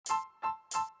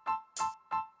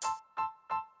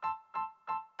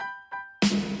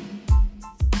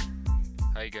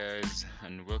guys,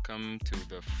 and welcome to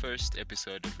the first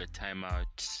episode of the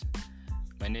Timeout.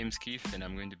 My name's Keith, and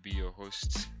I'm going to be your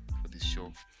host for this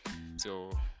show. So,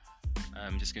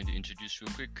 I'm just going to introduce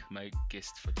real quick my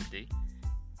guest for today.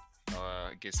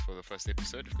 Our guest for the first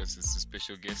episode, because it's a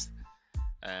special guest.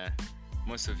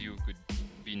 Most of you could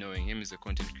be knowing him as a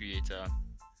content creator.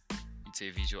 It's a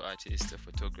visual artist, a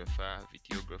photographer,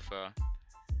 videographer,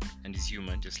 and he's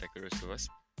human, just like the rest of us.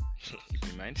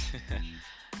 Keep in mind.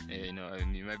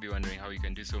 You might be wondering how you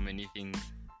can do so many things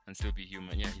and still be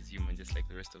human. Yeah, he's human just like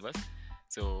the rest of us.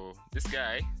 So this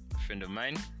guy, a friend of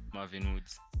mine, Marvin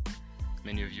Woods.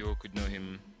 Many of you could know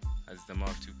him as the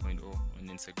Marv 2.0 on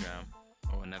Instagram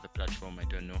or another platform, I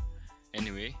don't know.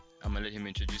 Anyway, I'm gonna let him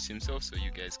introduce himself so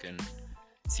you guys can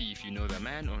see if you know the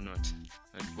man or not.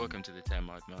 Welcome to the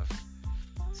Timeout, Marv.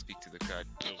 Speak to the crowd.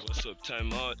 Yo, what's up,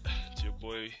 Timeout? It's your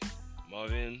boy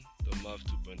Marvin, the Marv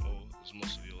 2.0, as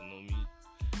most of you all know me.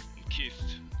 I'm Keith.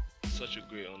 Such a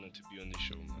great honor to be on this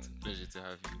show, man. It's a pleasure to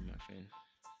have you, my friend.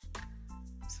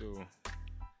 So,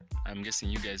 I'm guessing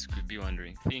you guys could be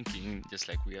wondering, thinking, just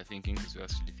like we are thinking, because we're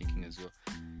actually thinking as well.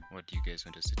 What do you guys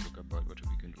want us to talk about?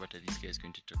 What are these guys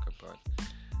going to talk about?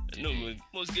 No, man,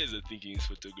 most guys are thinking it's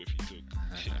photography talk.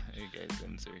 Hey guys,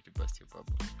 I'm sorry to bust your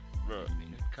bubble. Bro,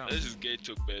 this is gay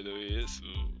talk, by the way. So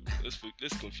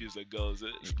let's confuse the girls.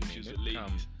 Let's confuse the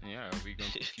ladies. Yeah, we're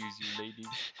gonna confuse you, ladies.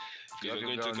 We're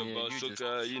going to talk about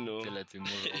soccer, Tell her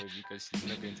tomorrow because she's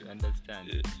not going to understand.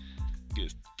 Yeah.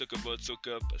 Guys, talk about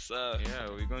soccer, pasa. Yeah,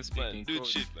 we're gonna speak in do code,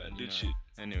 shit, man. Do shit.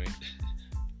 Anyway,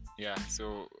 yeah.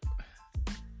 So,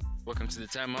 welcome to the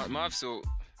Timeout, Marv. So,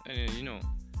 I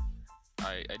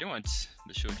don't want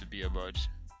the show to be about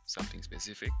something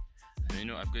specific.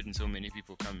 And I've gotten so many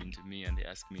people coming to me and they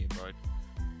ask me about,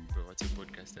 bro, what's your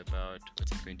podcast about?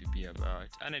 What's it going to be about?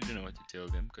 And I don't know what to tell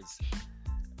them because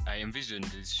I envisioned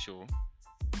this show,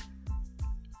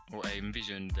 or I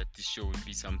envisioned that this show would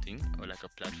be something or like a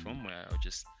platform where I'll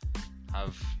just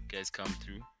have guys come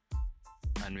through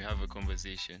and we have a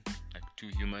conversation, like two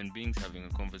human beings having a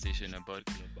conversation about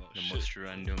the most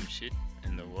random shit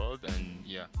in the world. And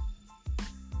yeah.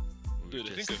 Dude,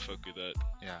 I think I fuck with that.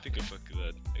 Yeah. I think I fuck with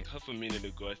that. Like half a minute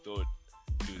ago, I thought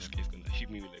this guy's gonna hit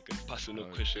me with like a personal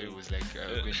question. It was like going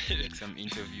to be like some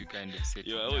interview kind of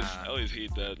setting. Yeah, I always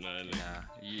hate that, man.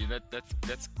 Like,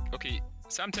 that's okay.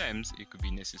 Sometimes it could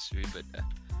be necessary, but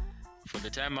for the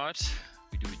Timeout,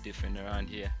 we do it different around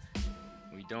here.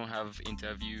 We don't have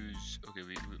interviews. Okay,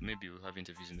 maybe we'll have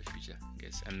interviews in the future. I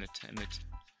guess I'm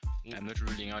not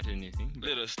ruling out anything.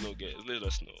 Let us know, guys. Let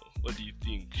us know. What do you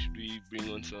think? Should we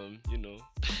bring on some,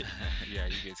 Yeah,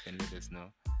 you guys can let us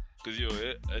know. Because,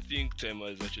 I think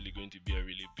Timeout is actually going to be a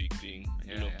really big thing.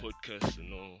 Podcasts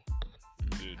and all.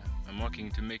 Dude. I'm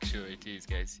working to make sure it is,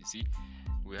 guys. You see,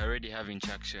 we're already having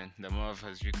traction. The Marv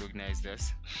has recognized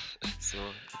us. So,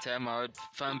 Timeout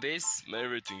fan base. My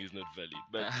rating is not valid,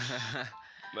 but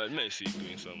I might see it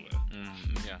going somewhere.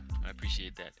 Yeah, I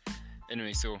appreciate that.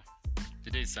 Anyway, so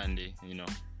today's Sunday,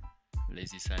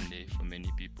 lazy Sunday for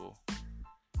many people.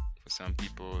 For some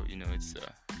people, it's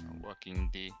a working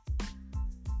day.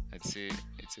 I'd say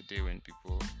it's a day when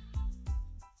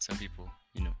some people,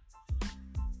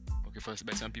 okay, first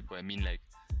by some people I mean like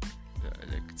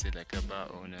a bar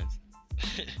owners.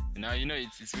 Now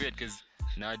it's weird because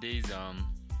nowadays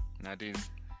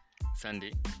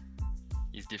Sunday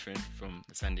is different from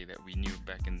the Sunday that we knew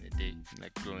back in the day,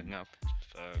 like growing up.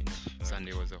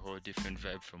 Sunday was a whole different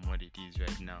vibe from what it is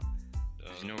right now.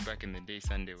 Back in the day,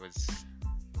 Sunday was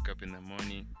wake up in the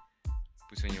morning,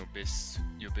 put on your best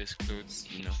clothes,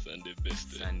 Sunday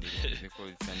best. Sunday, they call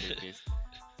it Sunday best.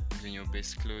 Put on your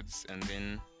best clothes and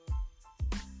then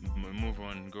move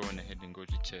on, go on ahead and go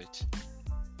to church.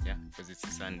 Yeah, because it's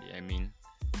a Sunday. I mean,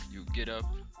 you get up,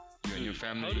 you and your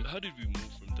family. How did we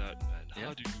move from that, man? Yeah?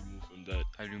 How did we move from that?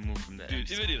 How do we move from that? Dude,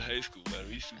 even in high school, man,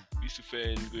 we used to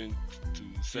fair in going to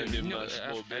Sunday mass.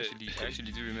 I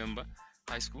actually do remember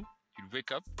high school. You'd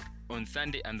wake up on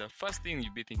Sunday and the first thing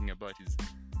you'd be thinking about is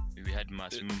we had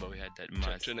mass. Remember we had that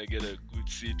mass. Trying to get a good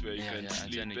seat where you can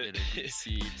sleep. Trying to get a good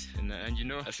seat. And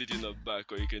a seat in the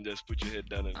back, or you can just put your head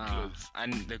down and close.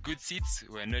 And the good seats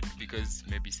were not because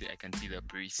maybe say I can see the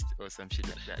priest or some shit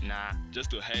like that. Nah.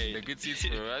 Just to hide. The good seats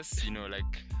for us,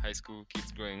 like high school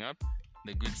kids growing up,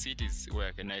 the good seat is where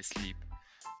I can sleep.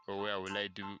 Or where will I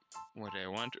do what I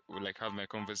want, or like have my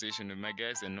conversation with my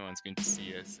guys and no one's going to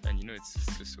see us. And it's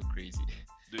just so crazy.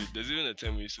 Dude, there's even a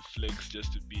time we used to flex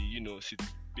just to be,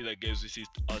 be like guys who sit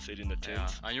outside in the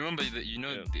tents. And you remember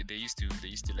that, they used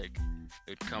to like,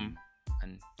 they'd come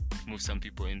and move some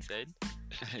people inside.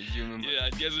 You remember? Yeah,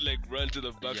 and guys would like run to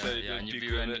the back side. And you'd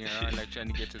be running around like trying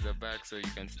to get to the back so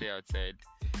you can stay outside.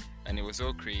 and it was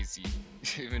all crazy.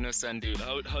 Sunday. Dude,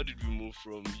 how did we move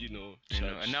from church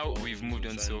And now on we've moved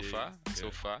on so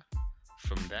Sunday? far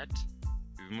from that.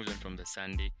 We've moved on from the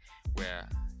Sunday where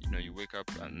you wake up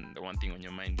and the one thing on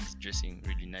your mind is dressing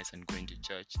really nice and going to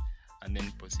church, and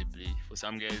then possibly for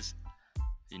some guys,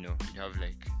 you have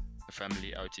like a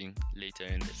family outing later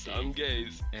in the day. Some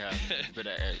guys. Yeah, but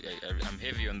I'm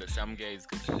heavy on the some guys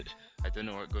because I don't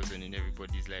know what goes on in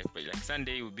everybody's life. But like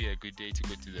Sunday would be a good day to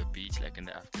go to the beach, like in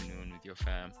the afternoon with your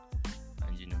fam,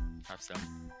 and have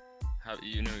some,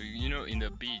 in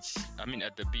the beach. I mean,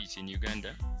 at the beach in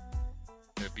Uganda,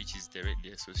 the beach is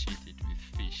directly associated with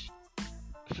fish.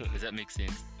 Does that make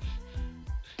sense?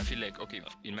 I feel like, okay,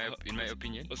 in my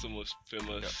opinion, What's the most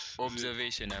famous the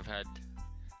observation I've had,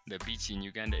 the beach in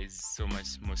Uganda is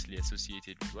mostly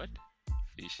associated with what?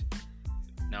 Fish.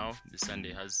 Now the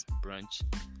Sunday has brunch.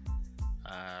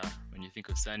 When you think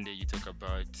of Sunday, you talk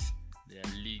about their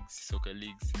leagues, soccer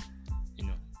leagues.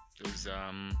 Those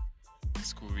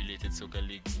school-related soccer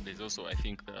leagues. There's also, I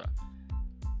think, the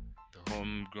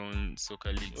homegrown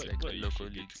soccer leagues, like the local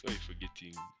leagues. Why are you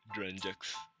forgetting Dran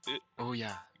Jacks? Oh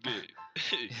yeah.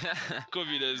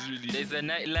 COVID has really. There's a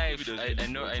nightlife.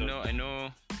 I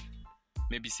know.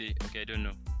 Maybe say, okay, I don't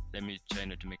know. Let me try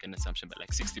not to make an assumption, but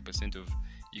like 60% of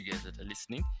you guys that are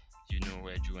listening, you know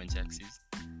where Drew and Jax is,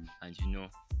 and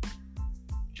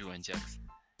Drew and Jax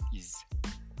is.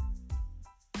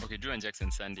 Okay, Drew and Jax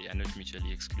and Sunday are not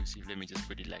mutually exclusive. Let me just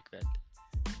put it like that.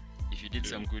 If you did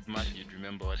some good math, you'd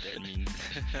remember what that means.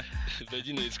 But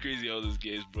it's crazy how those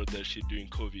guys brought that shit during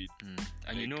COVID.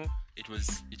 And it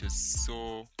was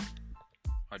so.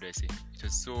 How do I say? It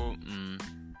was so.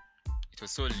 It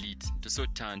was so lit. It was so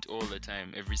turned all the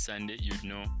time. Every Sunday,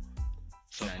 Somehow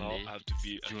Sunday have to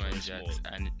be Drew and Jax,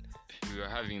 and we were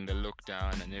having the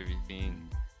lockdown and everything,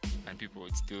 and people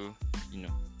would still,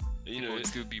 people would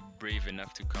still be brave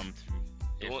enough to come through.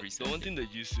 The one thing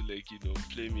that used to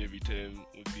play me every time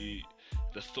would be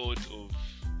the thought of,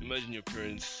 imagine your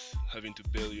parents having to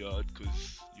bail you out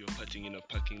because you're partying in a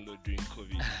parking lot during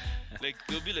COVID. Like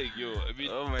they'll be like, yo, I mean,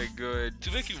 oh my god.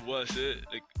 To make it worse,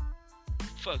 like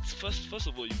facts. First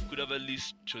of all, you could have at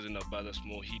least chosen a bar that's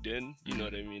more hidden. You know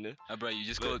what I mean? Bro, you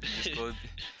just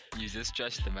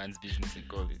trashed the man's business and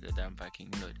called it a damn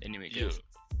parking lot. Anyway, guys,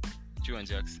 Drew and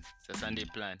Jax, it's a Sunday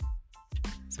plan.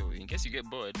 So in case you get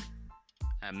bored,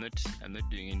 I'm not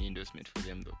doing any endorsement for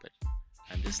them though, but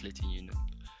I'm just letting you know.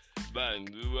 Man,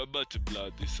 we were about to blow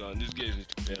this on. These guys need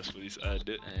to pay us for this ad.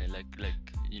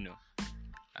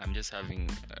 I'm just having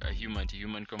a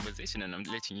human-to-human conversation, and I'm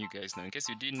letting you guys know. In case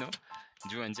you didn't know,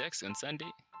 Drew and Jax on Sunday,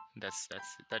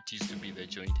 that used to be the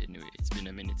joint anyway. It's been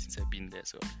a minute since I've been there,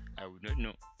 so I would not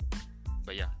know.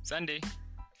 But yeah, Sunday,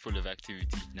 full of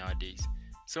activity nowadays.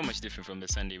 So much different from the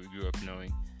Sunday we grew up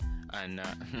knowing. And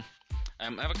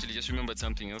I've actually just remembered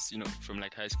something else, from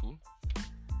like high school.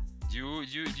 Do you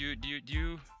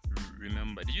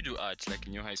remember? Did you do art like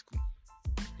in your high school?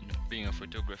 Being a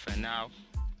photographer now,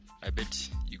 I bet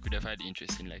you could have had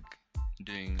interest in like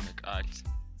doing like art.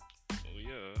 Oh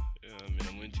yeah. I mean,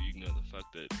 I'm going to ignore the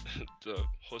fact that the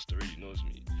host already knows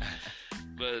me.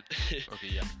 But okay,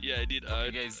 yeah. Yeah, I did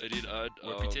art. Guys, I did art.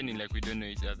 We're pretending like we don't know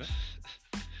each other.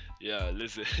 Yeah,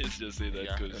 let's just say that.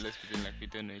 Yeah, let's pretend like we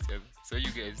don't know each other. So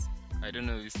you guys, I don't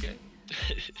know this guy.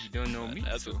 You don't know me.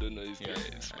 I also don't know this guy.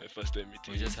 It's my first time meeting.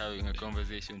 We're just having a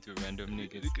conversation to random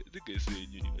niggas. I think I saw you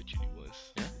at uni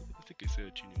once. Yeah? I think I saw you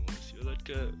at uni once. You're that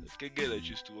guy that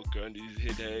used to walk around with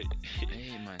his head high.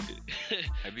 Hey man,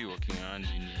 I be walking around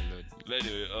uni a lot. But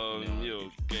anyway,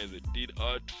 guys, I did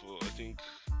art for I think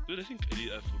I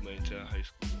did art for my entire high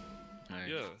school. Right.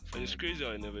 Yeah, and it's crazy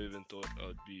how I never even thought I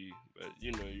would be. But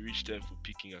you reach time for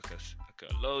picking a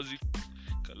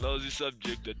lousy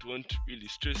subject that won't really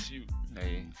stress you.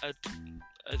 Hey. Art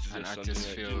is just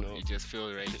something you just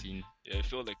feel right in. Yeah, I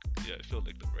felt like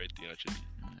the right thing actually.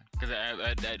 Because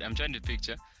I'm trying to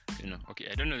picture, okay,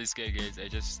 I don't know this guy, guys.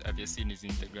 I've just seen his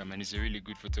Instagram, and he's a really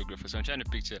good photographer. So I'm trying to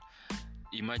picture.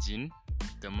 Imagine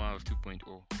the Marv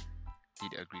 2.0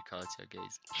 did agriculture,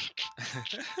 guys.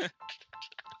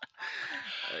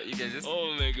 You guys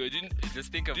oh my god,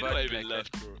 just think about it. I even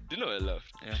laughed, bro. Do you know I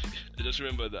laughed? Yeah. I just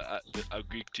remember the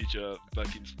Greek teacher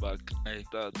back in SPAC.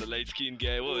 The light skinned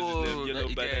guy, what was his name? Yellow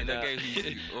Banana. That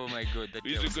guy oh my god,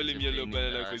 we used to call him Yellow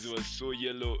Banana because he was so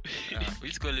yellow. We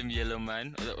used to call him Yellow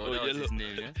Man. That was his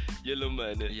name, yeah? Yellow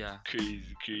Man. Yeah. Crazy.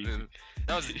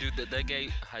 That was the dude. That guy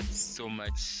had so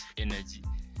much energy.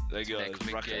 That guy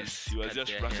was ruckus. He was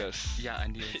just ruckus. Yeah,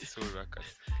 and he was so ruckus.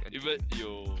 Even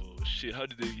shit, how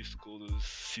did they used to call those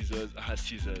scissors? I had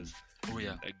scissors. Oh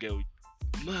yeah. A girl.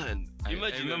 Man,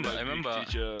 imagine. I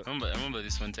remember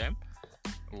this one time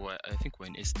I think we're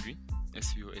in S3,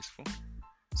 S3 or S4.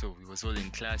 So we was all in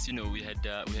class. We had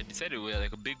decided we were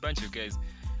like a big bunch of guys.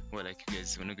 We're like, you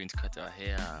guys, we're not going to cut our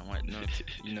hair and whatnot.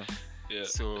 Yeah.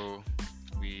 So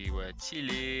we were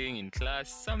chilling in class.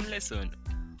 Some lesson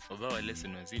of our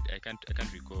lesson was it? I can't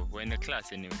recall. We're in a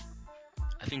class anyway.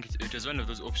 I think it was one of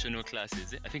those optional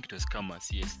classes. I think it was commerce.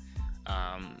 Yes.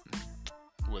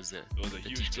 It was a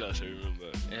huge teacher. class, I remember.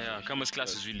 Yeah, commerce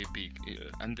class was really big. Yeah.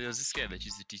 And there was this guy that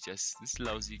used to teach us. This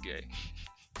lousy guy.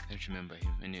 I don't remember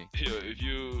him. Anyway. Yo,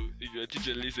 if you're a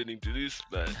teacher listening to this,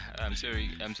 man. I'm sorry,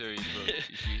 bro.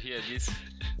 If you hear this,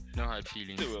 no hard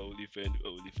feelings. Well, we'll defend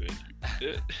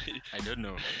you. I don't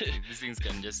know. These things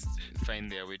can just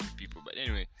find their way to people. But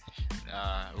anyway,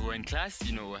 we were in class,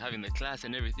 we're having the class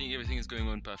and everything is going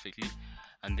on perfectly.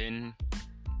 And then,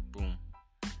 boom,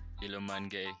 yellow man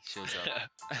guy shows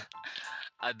up.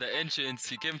 At the entrance,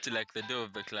 he came to like the door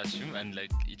of the classroom and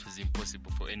like it was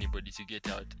impossible for anybody to get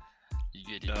out. You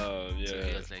get it? Yeah. So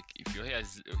he was like, if your hair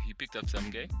is, he picked up some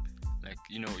guy, like,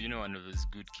 one of those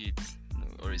good kids,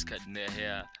 always cutting their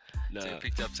hair. Nah. So he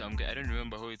picked up some guy. I don't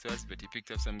remember who it was, but he picked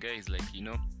up some guy. He's like,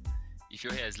 if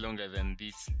your hair is longer than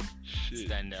this,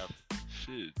 stand up.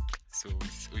 Shit. So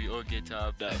we all get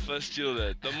up. That first chill.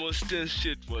 The most tense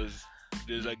shit was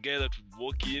there's a guy that would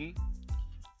walk in,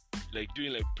 like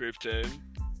during like prep time.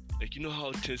 Like, you know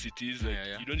how tense it is. Like,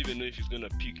 Yeah. You don't even know if he's gonna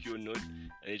pick you or not,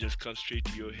 and it just comes straight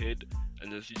to your head,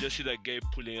 and you just see that guy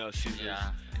pulling out scissors.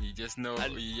 Yeah, you just know.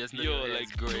 And your yo, hair like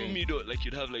is going. 2 middle, like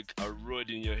you'd have like a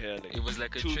road in your hair. Like It was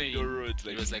like a two train. middle roads.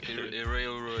 Like, It was like a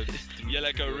railroad. yeah,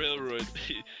 like a railroad.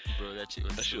 Bro, that shit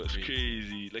was That shit so was crazy.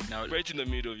 crazy. Like Now- right in the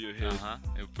middle of your head.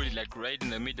 And put it like right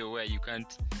in the middle where you can't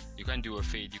do a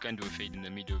fade. You can't do a fade in the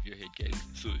middle of your head, guys.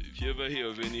 So if you ever hear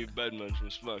of any bad man from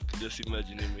Smack, just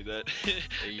imagine him with that,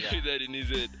 Yeah. with that in his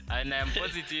head. And I'm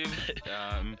positive.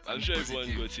 I'm sure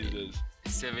everyone got scissors.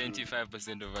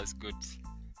 75% of us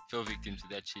fell victim to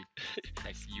that shit.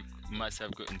 Like you must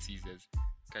have gotten scissors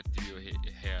cut through your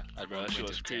hair at Bro, one that shit point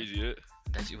was of time. crazy, yeah?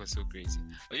 That shit was so crazy.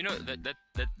 But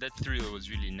that thrill was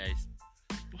really nice.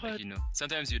 What? Like,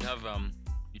 sometimes you'd have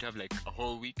like a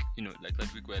whole week, like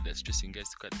that week where they're stressing guys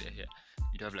to cut their hair.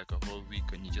 You'd have like a whole week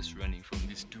when you're just running from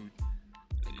this dude,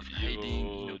 like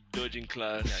hiding, dodging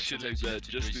class, yeah, shit like sometimes you that, have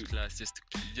to just dodge to class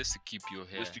just to keep your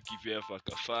hair. just to keep your hair like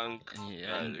a funk.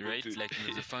 Yeah, and right. to- Like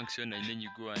there's a function, and then you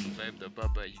go and vibe the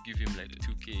barber. You give him like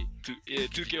 2K.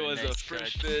 2K you a was a nice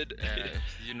fresh cut, fade.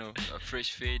 a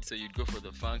fresh fade. So you'd go for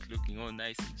the funk, looking all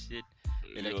nice and shit.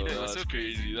 And like, Yo, it was that's so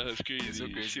crazy. That was crazy. It's so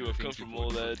crazy See the what come things from people all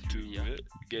would that go to through, yeah.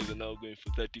 guys are now going for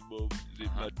 30 bob, the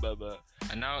Mad Baba.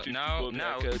 And now 50 bob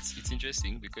haircuts. it's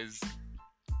interesting because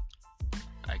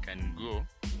I can go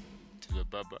to the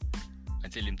barber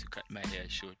and tell him to cut my hair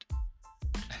short.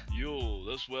 Yo,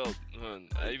 that's wild, man.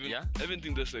 I even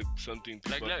think that's like something to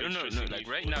Like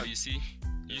right now, you see,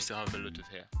 you used to have a lot of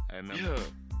hair. I remember. Yeah.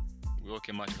 We all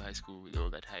came out of high school with all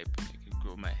that hype. Like, you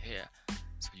grow my hair.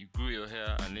 So you grew your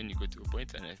hair, and then you got to a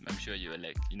point, and I'm sure you were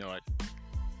like, you know what?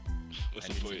 What's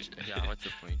I the need point? to what's the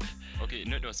point? Okay,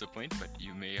 not what's the point, but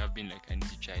you may have been like, I need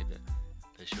to try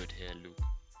the short hair look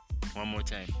one more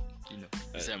time.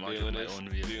 This time out of my own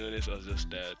way. Being honest, I was just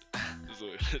tired. So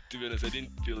to be honest, I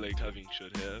didn't feel like having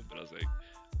short hair, but I was like,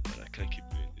 man, I can't keep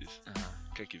doing this.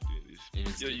 Can't keep doing this. It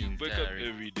is Yo, you getting wake tiring.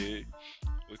 up every day.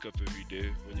 Wake up every day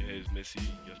when your hair is messy.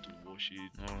 You have to wash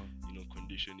it.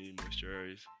 Condition it,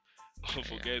 moisturize.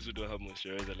 For Yeah. guys who don't have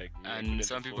moisturizer like me, I And couldn't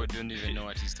some people afford- don't even know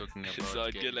what he's talking about. So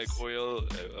I'd get like guys. oil.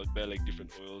 I'd buy like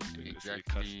different oils. Like, let's say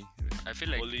Exactly. I feel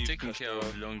like olive, taking care of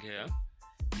castor. long hair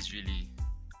is really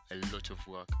a lot of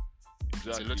work. Exactly.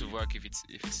 It's a lot of work if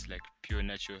it's like pure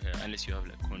natural hair, unless you have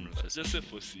like cornrows or Just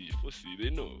something. say Fossey, they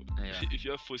know. Yeah. If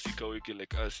you have Fossey Kaweke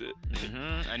like us,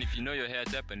 And if you know your hair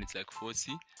type and it's like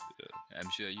 40, I'm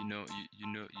sure you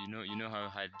know how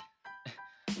hard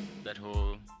that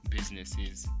whole business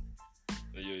is.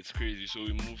 yo, it's crazy. So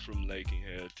we moved from liking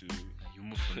hair to You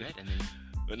move from that, and then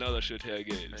but now the short hair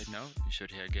guys. right now you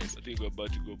short hair guys. I think we're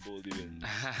about to go bald even.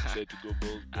 Said to go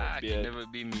bald. It can never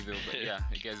be me though, but yeah,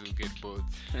 you guys will get bored.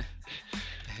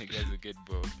 You guys will get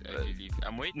bored, I believe.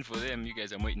 I'm waiting for them, you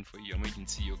guys. I'm waiting for you. I'm waiting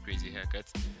to see your crazy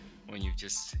haircuts when you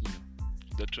just,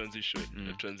 The transition.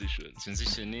 The transition.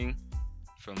 transitioning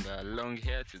from the long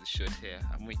hair to the short hair.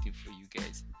 I'm waiting for you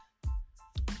guys.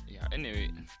 Yeah, anyway,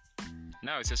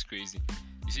 now it's just crazy.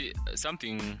 You see,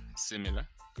 something similar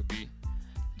could be,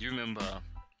 do you remember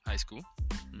high school?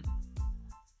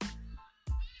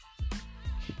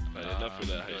 But enough with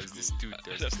that there high was school. this dude,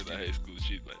 there was Enough this with that dude. high school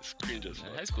shit, man. Screen just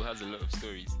High school has a lot of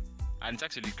stories, and it's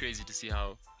actually crazy to see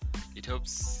how it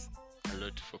helps a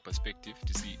lot for perspective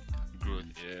to see growth.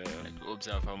 Yeah. Like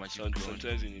observe how much you've grown.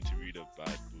 Sometimes you need to read a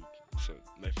bad book. So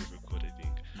my favorite quote, I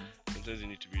think. Sometimes you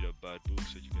need to read a bad book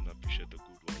so you can appreciate the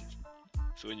good ones.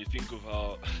 So when you think of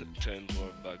how times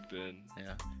were back then,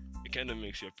 Yeah. it kind of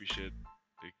makes you appreciate.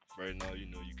 Like right now, you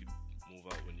could move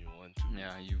out when you want to.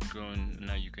 Yeah, you've grown.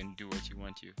 Now you can do what you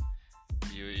want to.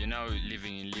 You're now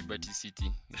living in Liberty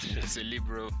City. It's a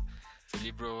liberal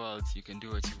world. You can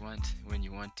do what you want when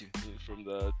you want to. From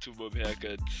the 2 bob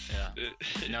haircuts.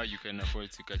 Yeah. Now you can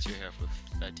afford to cut your hair for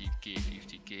 30k,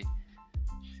 50k,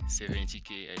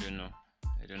 70k. I don't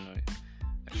know.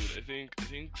 Dude, I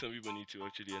think some people need to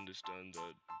actually understand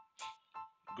that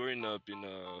growing up in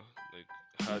like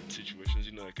hard situations,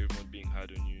 like everyone being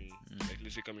hard on you, like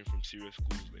let's say coming from serious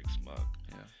schools like SMART.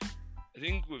 Yeah. I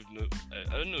think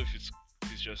I don't know if it's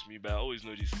just me, but I always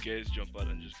know these guys jump out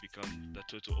and just become the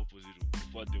total opposite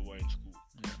of what they were in school.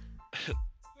 Yeah.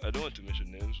 I don't want to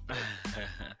mention names, but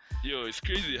yo, it's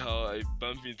crazy how I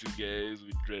bump into guys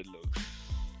with dreadlocks.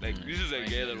 Like this is a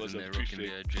guy that was a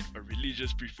prefect, a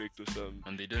religious prefect or some,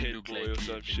 and they don't look like or it.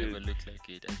 some They shit. never look like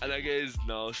it. And that guy is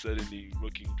now suddenly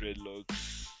rocking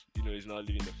dreadlocks. He's now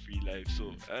living a free life.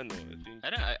 So I don't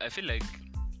know. I feel like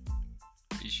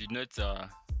you should not.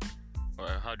 Or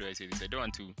how do I say this? I don't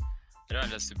want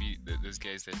us to be those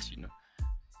guys that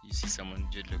you see someone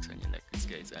dreadlocks and you're like, this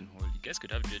guy is unholy. Guys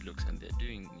could have dreadlocks and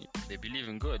they believe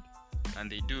in God.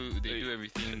 And they do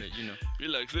everything that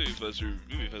Relax, let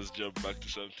me first jump back to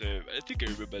some time. I think I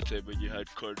remember a time when you had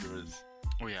cornrows.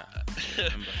 Oh yeah, I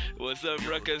remember. Was some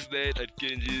ruckus night at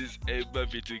Kenji's, I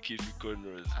bumped into kids with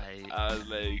cornrows. I was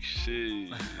like,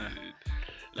 shit.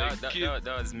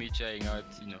 that was me trying out,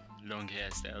 long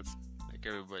hairstyles like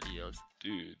everybody else.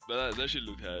 Dude, but that should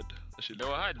look hard. They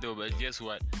were hard though, but guess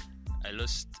what? I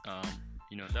lost.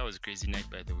 That was a crazy night,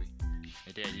 by the way.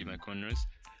 The day I did my cornrows.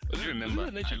 Do you remember?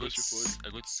 I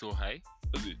got so high.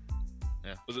 Was it?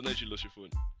 Yeah. Was the night you lost your phone?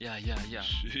 Yeah.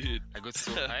 Shit. I got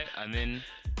so high, and then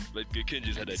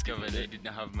Kenji's had I discovered I didn't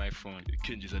have my phone.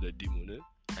 Kenji's had a demon,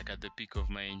 eh? Like at the peak of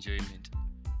my enjoyment.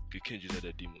 Kenji's had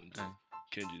a demon.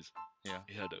 Kenji's. Yeah.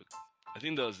 He had I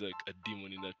think that was like a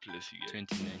demon in that place again.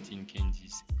 2019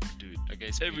 Kenji's. Dude, I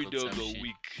guess every day of the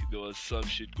week there was some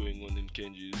shit going on in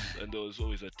Kenji's, and there was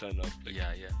always a turn up. Like,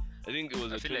 yeah. I think it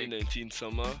was the 2019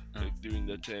 summer, like during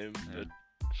that time,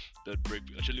 that break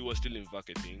actually was still in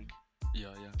VAC, I think.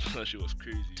 Yeah. That shit was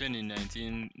crazy.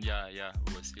 2019, yeah,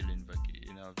 we were still in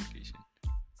our vacation.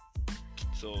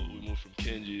 So we moved from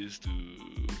Kenji's to.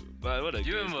 But what do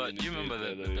you remember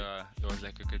that there was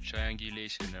like a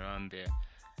triangulation around there?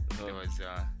 There was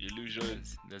Illusion.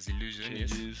 There's Illusion,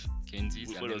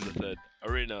 Kenji's. What was the third?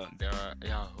 Arena. There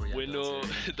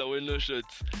were no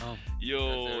shots.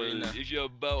 Yo, if you're a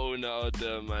bar owner out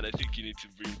there, man, I think you need to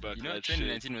bring back that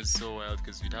 2019 shit. was so wild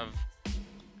because we'd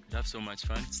have so much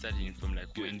fun starting from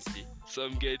like Wednesday.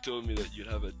 Some guy told me that you'd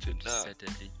have a 10.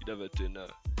 Saturday. You'd have a 10 now.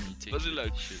 Was it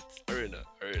like Arena?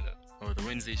 Oh, the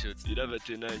Wednesday shots. You'd have a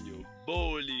 10 and you're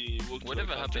bowling.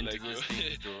 Whatever happened to those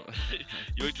things though?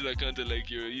 You went to the counter like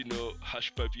you're,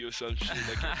 hash puppy or some shit,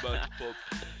 like you're about to pop,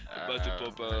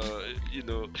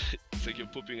 it's like you're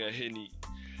popping a Henny.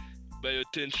 Buy your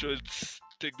 10 shots,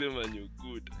 take them and you're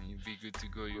good. And you'll be good to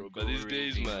go. But these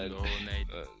days, man, the whole night.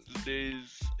 These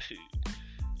days,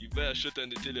 you buy a shot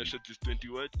and they tell you a shot is 20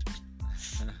 what?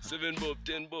 7 bob,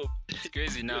 10 bob. It's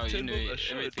crazy now,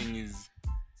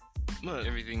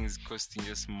 everything is costing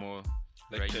just more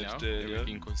like right now. 10,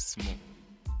 everything costs more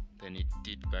than it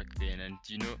did back then. And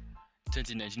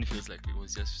 2019 feels like it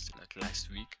was just like last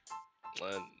week.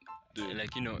 Man, dude.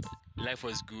 Like, life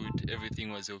was good,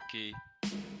 everything was okay.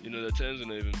 The times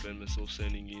when I even find myself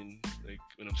signing in, like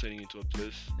when I'm signing into a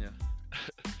place. Yeah.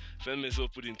 Find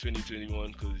myself put in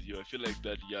 2021 because I feel like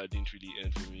that year didn't really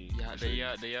end for me.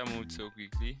 Yeah, the year moved so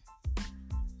quickly.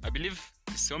 I believe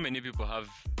so many people have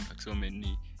like so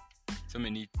many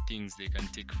things they can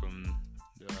take from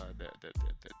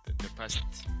the past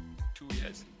 2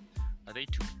 years. Are they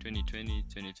 2020,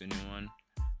 2021,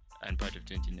 and part of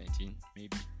 2019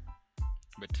 maybe,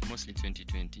 but mostly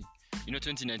 2020.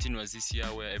 2019 was this year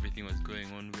where everything was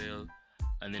going on well,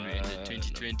 and then we entered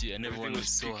 2020 and everyone was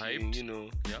so hyped.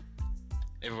 Yeah,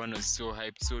 everyone was so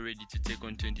hyped, so ready to take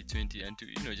on 2020 and to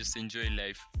just enjoy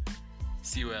life,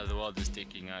 see where the world is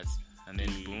taking us. And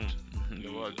then boom,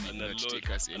 the world did not take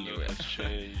us anywhere.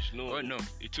 Changed. No, oh no,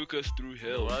 it took us through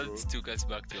hell. The world took us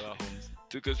back to our homes.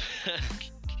 Took us.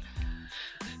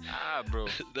 Bro.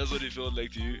 That's what it felt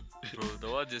like to you. Bro, the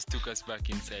world just took us back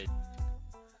inside.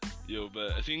 Yo,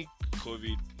 but I think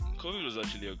COVID was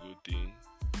actually a good thing,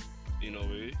 in a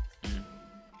way.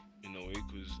 In a way,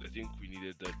 because I think we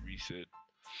needed that reset.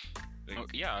 Like, Oh,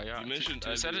 yeah. you mentioned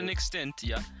To a certain earlier- extent,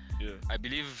 yeah. Yeah. I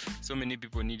believe so many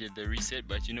people needed the reset,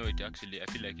 but you know, it actually, I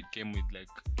feel like it came with like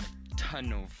a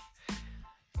ton of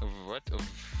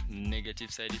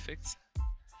negative side effects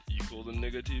You call them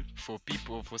negative? for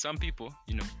people. For some people,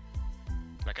 you know,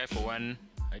 like I for one,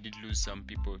 I did lose some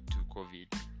people to COVID,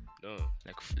 No.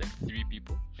 like 3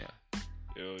 people. Yeah,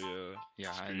 Yeah. yeah,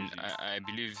 It's and crazy. I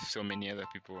believe so many other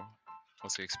people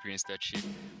also experienced that shit.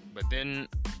 But then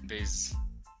there's,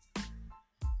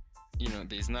 you know,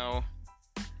 there's now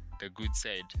the good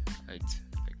side. Right?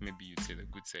 Like maybe you'd say the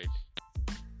good side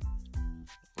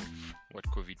of what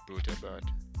COVID brought about.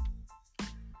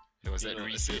 There was You that know,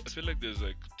 reset. I feel like there's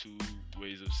like 2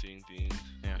 ways of seeing things.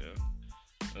 Yeah.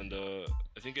 And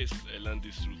I think I learned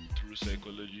this through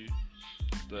psychology.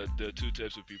 That there are 2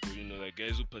 types of people. You know, like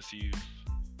guys who perceive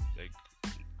like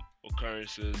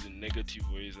occurrences in negative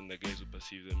ways, and the guys who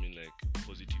perceive them in like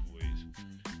positive ways.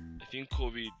 I think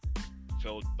COVID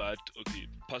felt bad. Okay,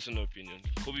 personal opinion.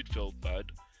 COVID felt bad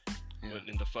Yeah. when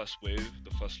in the first wave,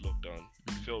 the first lockdown.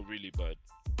 It felt really bad.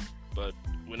 But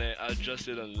when I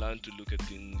adjusted and learned to look at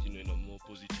things, you know, in a more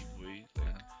positive way,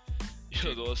 like, you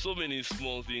know, there were so many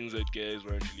small things that guys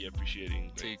were actually appreciating.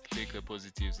 Like, Take the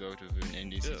positives out of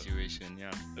any Yeah. situation.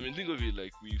 Yeah. I mean, think of it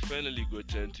like we finally got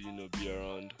time to, you know, be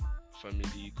around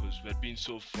family because we had been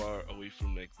so far away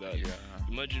from like that. Yeah.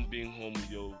 Imagine being home with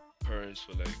your parents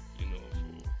for like, you know,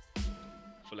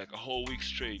 for like a whole week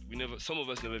straight. Some of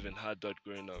us never even had that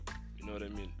growing up. You know what I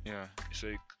mean? Yeah.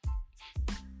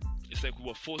 It's like we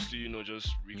were forced to, you know, just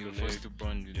reconnect. You were forced to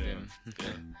bond with Yeah. them.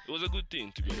 Yeah. It was a good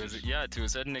thing to be honest. Yeah, to a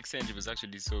certain extent, it was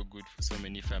actually so good for so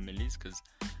many families because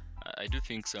I do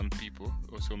think some people,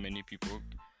 or so many people,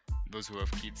 those who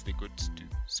have kids, they got to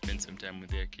spend some time with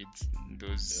their kids.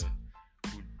 Those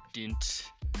who didn't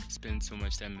spend so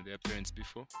much time with their parents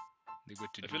before, they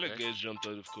got to I do feel like that. guys jumped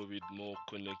out of COVID more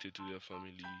connected to their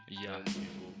family Yeah. than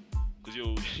before. Because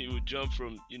you would jump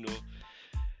from, you know,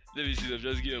 let me see, they've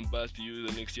just given birth to you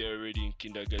the next year already in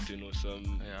kindergarten or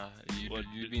some Yeah,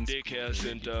 you've been daycare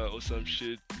center or some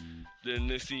shit. Then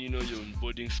next thing you know, you're in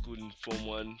boarding school in Form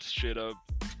 1, straight up.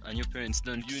 and your parents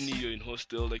don't. Uni, you're in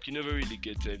hostel. Like, you never really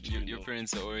get time to, Your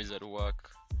parents are always at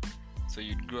work, so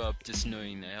you'd grow up just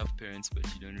knowing I have parents, but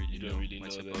you don't really know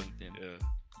much them. about them. Yeah,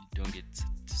 You don't get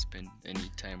to spend any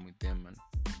time with them, man.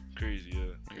 crazy,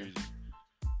 crazy.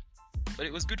 But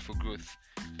it was good for growth.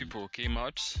 People came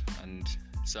out, and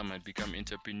some had become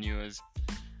entrepreneurs.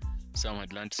 Some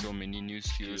had learned so many new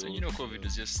skills, and you know, COVID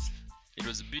was it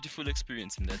was a beautiful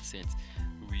experience in that sense.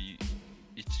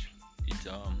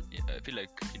 I feel like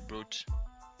it brought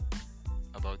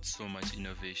about so much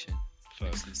innovation.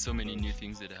 Facts. There's so many Facts. new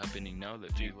things that are happening now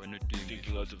that we were not doing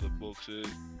Thinking before. out of the box. Yeah,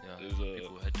 there's a-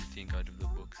 people had to think out of the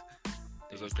box.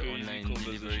 There's a The crazy online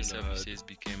conversation delivery I had. services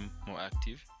became more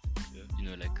active. Yeah. You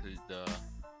know, like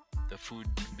the food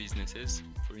businesses,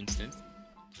 for instance,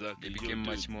 Exactly. they Yo, became dude,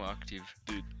 much more active.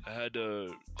 Dude, I had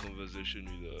a conversation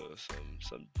with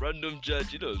some random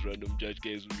judge. You know, those random judge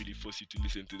guys who really force you to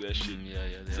listen to that shit. Yeah.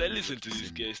 So I listened to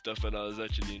this guy stuff and I was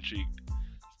actually intrigued.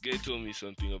 This guy told me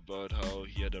something about how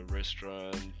he had a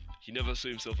restaurant. He never saw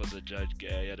himself as a judge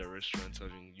guy. He had a restaurant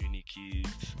serving uni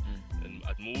kids and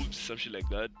had moved, some shit like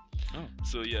that. Oh.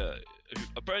 So yeah,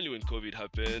 apparently when COVID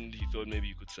happened, he thought maybe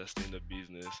he could sustain the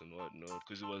business and whatnot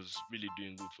because it was really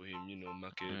doing good for him, you know,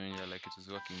 market. Yeah, like it was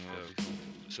working well. Yeah.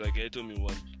 So like, guy told me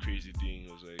one crazy thing.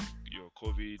 It was like, yo,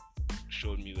 COVID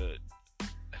showed me that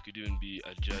I could even be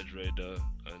a judge rider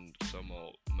and somehow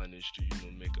manage to, you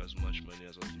know, make as much money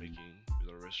as I was making with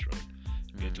a restaurant.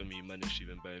 Guy told me he managed to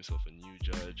even buy himself a new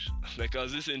judge. Like, I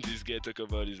was listening to this guy talk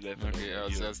about his life. and Okay, I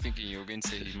was like, was thinking you were going to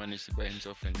say he managed to buy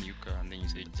himself a new car, and then you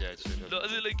said judge. no, I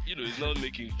was like, you know, he's now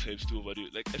making times 2 over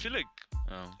it. Like, I feel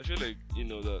like, you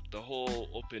know, the whole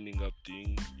opening up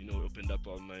thing, you know, opened up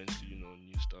our minds to, you know,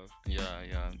 new stuff.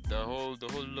 Yeah. The whole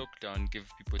lockdown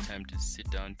gave people time to sit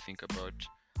down, think about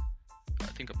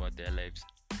their lives,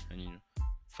 and you know,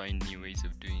 find new ways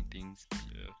of doing things.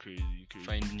 Yeah, crazy.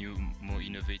 Find new, more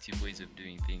innovative ways of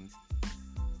doing things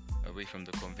away from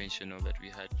the conventional that we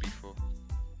had before.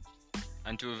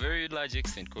 And to a very large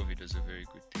extent, COVID was a very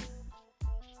good thing.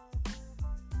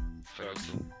 But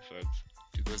also, Facts.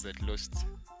 to those that lost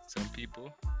some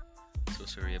people, so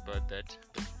sorry about that.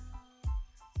 But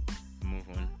move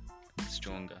on,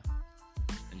 stronger,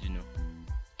 and you know,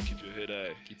 Keep your head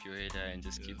high. keep your head high and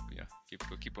just Yeah.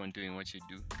 keep on doing what you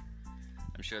do.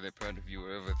 I'm sure they're proud of you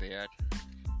wherever they are.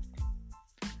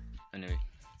 Anyway,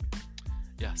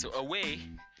 yeah. So away,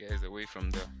 guys, away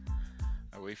from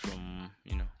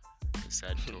you know, the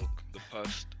sad talk. The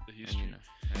past, the And, history.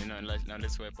 now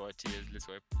let's wipe our tears. Let's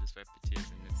wipe the tears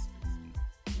and let's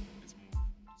move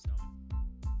to some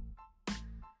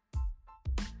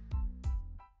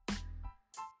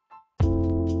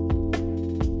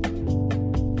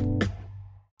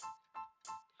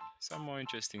some more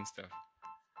interesting stuff.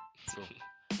 So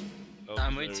I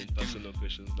I'm hope going you're to in do. personal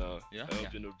questions now. Yeah, I hope yeah.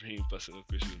 you're not bringing personal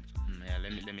questions. Yeah,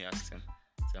 let me ask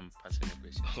some personal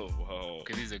questions. Oh wow.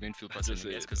 Okay, these are going to feel Just personal,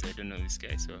 say guys, it. because I don't know this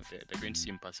guy, so they're going to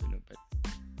seem personal, but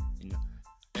you know.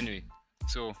 Anyway,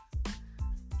 so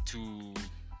to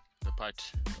the part,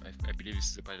 I believe this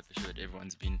is the part of the show that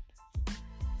everyone's been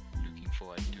looking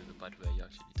forward to, the part where you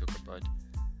actually talk about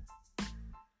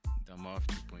the Marv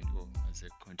 2.0 as a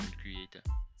content creator.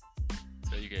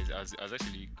 So you guys, I was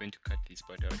actually going to cut this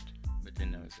part out, but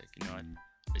then I was like, you know what,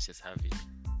 let's just have it.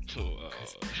 Oh wow.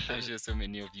 I'm sure so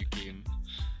many of you came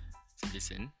to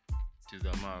listen to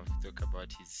the Marv talk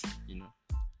about his, you know,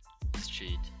 his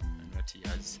trade and what he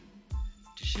has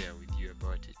to share with you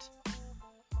about it.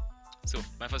 So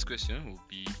my first question will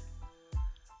be,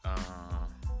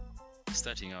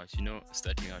 starting out. You know,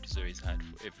 starting out is always hard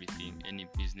for everything, any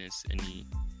business, any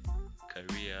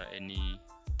career,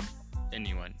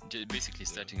 anyone. Just basically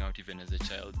starting out, even as a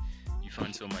child, you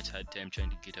found so much hard time trying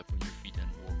to get up on your feet and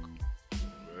walk. So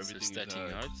Everything starting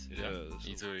is hard. out,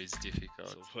 it's always difficult.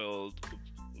 So well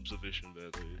observation by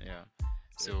the way. Yeah.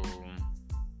 So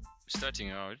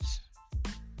starting out,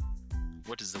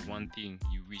 what is the one thing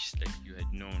you wish like you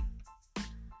had known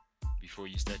before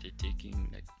you started taking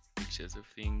like pictures of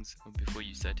things, or before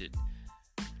you started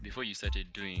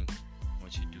doing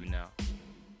what you do now?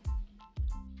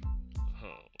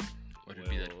 What would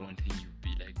be that one thing you'd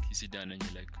be like, you sit down and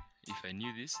you're like, if I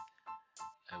knew this,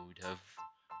 I would have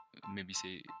maybe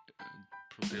say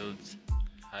propelled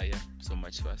higher so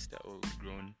much faster, or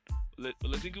grown? Well,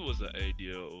 I think it was the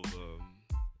idea of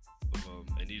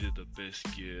I needed the best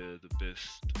gear, the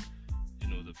best,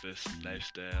 the best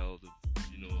lifestyle,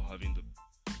 having the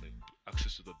like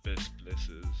access to the best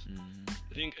places. Mm-hmm.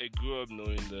 I think I grew up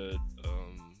knowing that.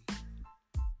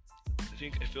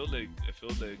 I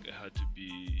felt like I had to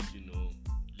be,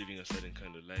 living a certain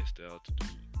kind of lifestyle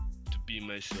to be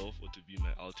myself, or to be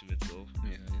my ultimate self.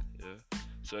 Yeah.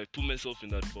 So I put myself in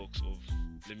that box of,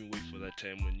 let me wait for that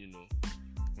time when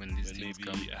when these things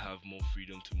maybe come. I have more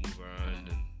freedom to move around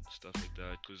and stuff like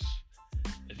that. Because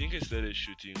I think I started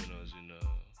shooting when I was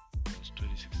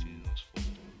 2016. I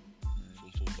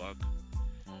was from back.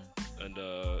 And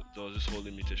there was this whole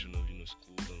limitation of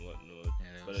schools and whatnot.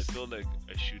 But I felt like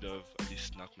I should have at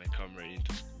least snuck my camera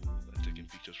into school and taken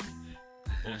pictures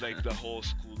of like the whole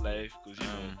school life, because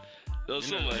there was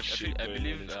so much shit I going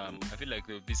believe on in school. I feel like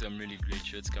there will be some really great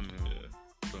shots coming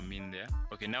from in there.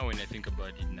 Okay, now when I think about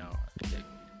it now, I feel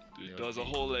like there was a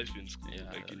whole life in school.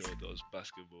 Yeah, there was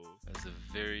basketball. There's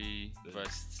a very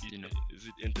vast, Is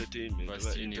it entertainment?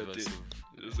 vast universe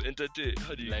It was entertain.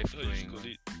 How do you life call going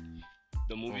it?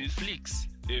 The movies? Flicks.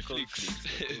 Yeah, Called flicks.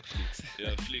 Flicks.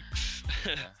 Yeah, flicks.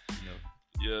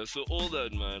 Yeah, so all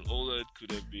that, man,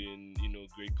 could have been,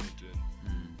 great content.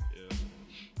 Yeah.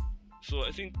 So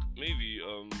I think maybe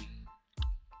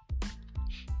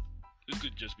this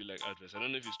could just be like advice. I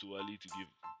don't know if it's too early to give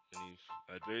any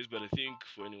advice, but I think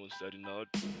for anyone starting out,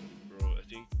 bro, I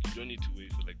think you don't need to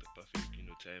wait for like the perfect,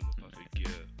 time, the perfect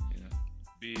gear.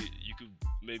 You could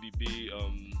maybe be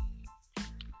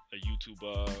a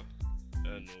YouTuber, I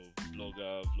don't know,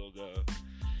 vlogger,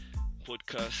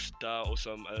 podcast star or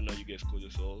some. I don't know how you guys call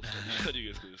yourselves. How do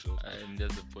you guys call yourselves? I'm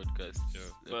just a podcast.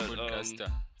 Yeah. A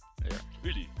podcaster. Yeah.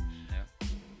 Really? Yeah.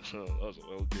 That was a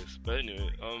wild guess. But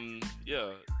anyway,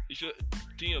 if you're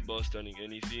thinking about starting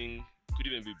anything, could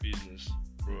even be business,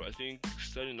 bro. I think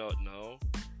starting out now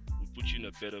will put you in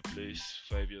a better place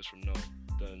 5 years from now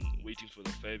than waiting for the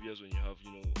 5 years when you have,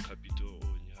 capital, or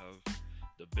when you have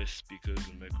the best speakers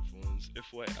and microphones.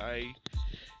 FYI,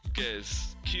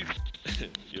 guys,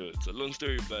 it's a long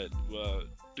story, but we're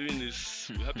doing this.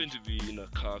 We happen to be in a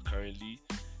car currently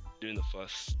doing the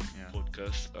first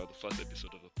podcast, the first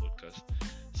episode of the podcast.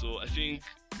 So I think,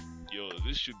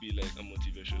 this should be like a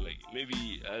motivation. Like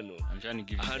maybe, I don't know, I'm trying to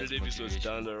give you 100 episodes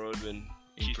down the road when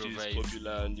Keith is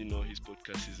popular and his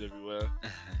podcast is everywhere.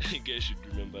 You guys should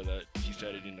remember that he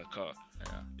started in a car.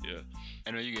 Yeah.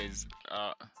 I know you guys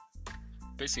are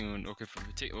basing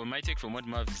on my take from what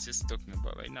Marv is just talking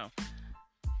about right now.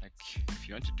 Like, if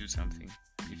you want to do something,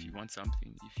 if you want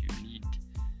something, if you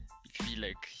feel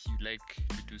like you like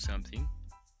to do something,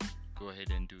 go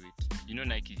ahead and do it.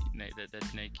 Nike,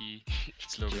 that Nike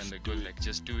slogan that goes like,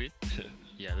 just do it.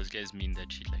 Yeah, those guys mean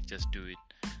that shit, like, just do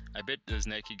it. I bet those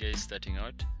Nike guys starting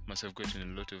out must have gotten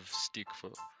a lot of stick for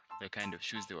the kind of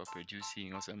shoes they were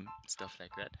producing or some stuff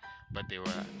like that. But they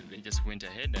just went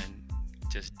ahead and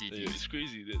just did it. It's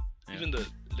crazy that even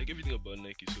everything about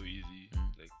Nike is so easy.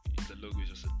 Like, the logo is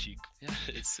just a tick. Yeah,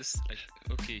 it's just like,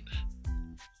 okay,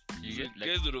 You So get like,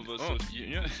 guys, none of us, oh,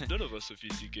 you know, none of us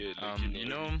sophisticated. Like, everything.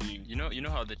 you know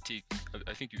how the tick.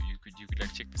 I think you could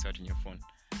like check this out on your phone.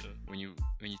 Yeah. When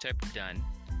you type done,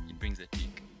 it brings a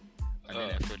tick. And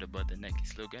then I thought about the Nike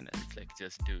slogan, and it's like,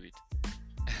 just do it.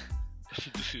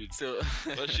 Dude, So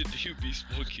what should you be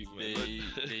smoking, man?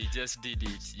 they just did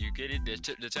it. You get it?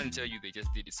 They're trying to tell you they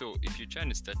just did it. So if you're trying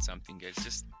to start something, guys,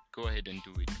 just go ahead and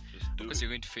do it. Just do Because it.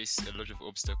 you're going to face a lot of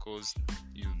obstacles.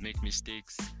 You make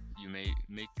mistakes. You may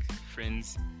make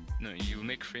friends. No, you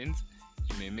make friends.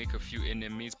 You may make a few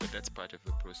enemies, but that's part of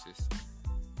the process.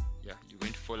 Yeah, you're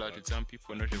going to fall out with some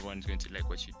people. Not everyone's going to like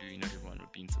what you're doing. Not everyone will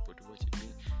be in support of what you're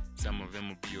doing. Some of them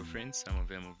will be your friends. Some of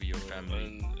them will be your family.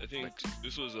 And I think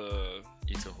this was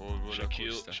It's a whole roller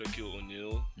coaster. Shaquille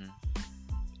O'Neal.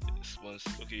 Once,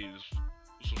 okay,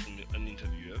 this was from an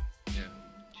interview. Yeah.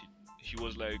 He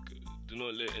was like, do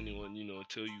not let anyone,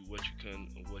 tell you what you can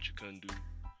or what you can't do.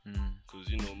 Because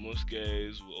most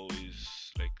guys will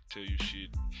always like tell you shit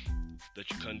that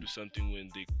you can't do something when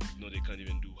they can't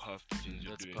even do half the things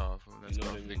you're doing. That's powerful. That's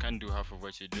powerful. I mean? They can't do half of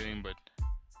what you're doing, but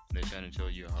they're trying to tell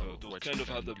you how. So what kind you of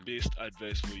have the do. best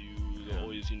advice for you. They'll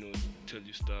always tell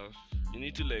you stuff. You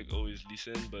need to like always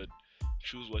listen, but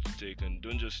choose what to take, and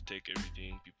don't just take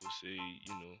everything people say.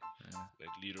 Like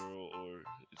literal, or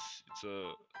it's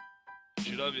a you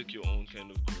should have like your own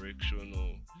kind of correction,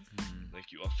 or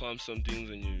like you affirm some things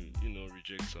and you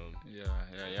reject some. Yeah,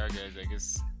 guys. I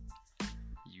guess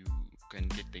you can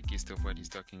get the gist of what he's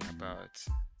talking about,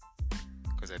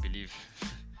 because I believe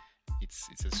it's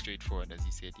as straightforward as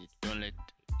he said it. Don't let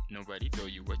nobody tell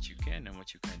you what you can and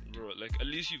what you can't do. Bro, like at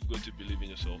least you've got to believe in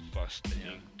yourself first. I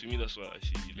think. To me, that's what I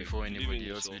see. Like, Before believe in anybody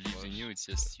else yourself believes in first. you, it's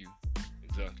just you.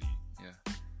 Exactly.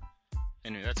 Yeah.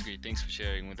 Anyway, that's great. Thanks for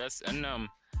sharing with us. And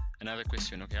another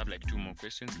question. Okay, I have like 2 more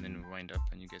questions, and then we'll wind up,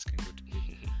 and you guys can go to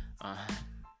bed.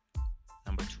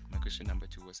 Number 2. My question number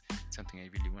 2 was something I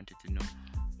really wanted to know.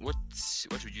 What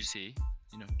would you say?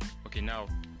 Okay,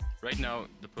 right now,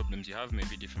 the problems you have may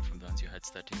be different from the ones you had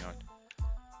starting out.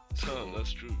 So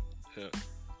that's true. Yeah.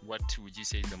 What would you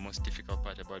say is the most difficult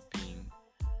part about being,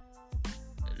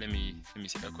 let me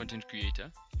say, a content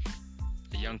creator,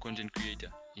 a young content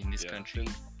creator in this country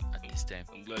at this time?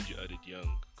 I'm glad you added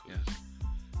young.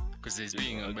 Because there's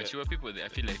being mature people that I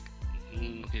feel like,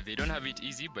 okay, they don't have it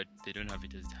easy, but they don't have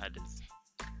it as hard as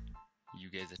you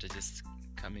guys that are just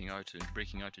coming out and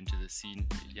breaking out into the scene.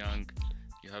 You're young,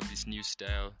 you have this new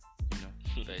style,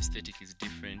 the aesthetic is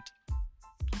different.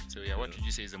 So what would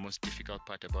you say is the most difficult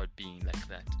part about being like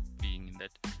that, being in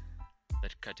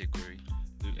that category?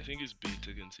 Dude, I think it's being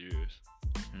taken serious.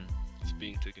 It's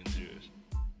being taken serious.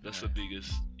 That's the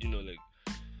biggest, like,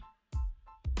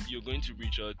 you're going to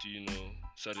reach out to,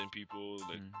 certain people,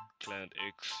 like client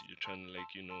X, you're trying to, like,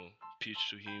 pitch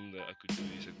to him that I could do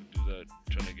this, I could do that,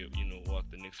 trying to get, work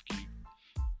the next gig.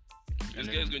 This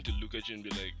guy's going to look at you and be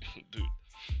like, dude,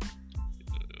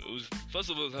 first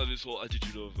of all, have this whole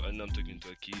attitude of, and I'm talking to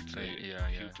a kid, so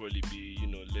he'll probably be,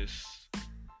 less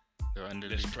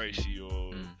pricey,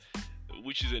 or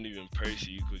which isn't even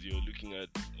pricey, because you're looking at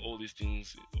all these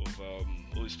things of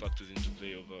all these factors into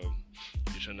play of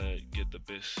you're trying to get the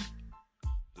best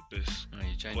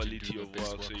quality of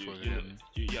work. So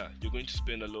you're going to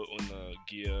spend a lot on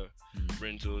gear,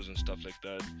 rentals and stuff like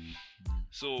that.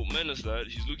 So minus that,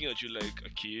 he's looking at you like a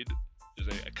kid. He's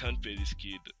like, I can't pay this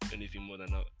kid anything more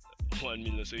than 1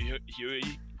 million. So he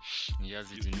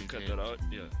has it in his cut head. that out.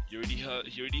 Yeah,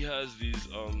 he already has these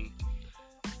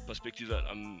perspectives that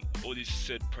all this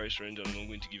set price range, and I'm not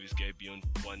going to give this guy beyond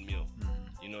 1 mil.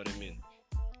 You know what I mean?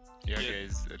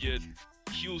 Guys.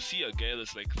 He'll see a guy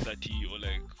that's like 30 or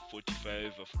like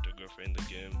 45, a photographer in the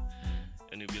game,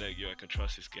 and he'll be like, yo, I can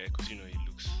trust this guy because he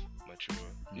looks mature.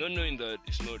 Not knowing that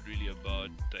it's not really about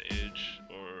the age,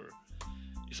 or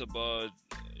it's about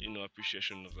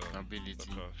appreciation of the ability. The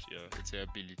craft. Yeah, it's your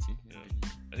ability. Yeah.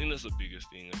 I think that's the biggest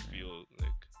thing. I feel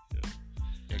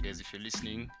like guys, if you're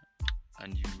listening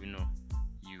and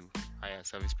you hire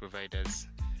service providers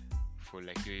for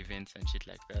like your events and shit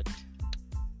like that,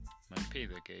 man, pay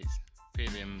the guys. Pay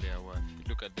them their worth.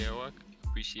 Look at their work,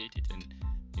 appreciate it, and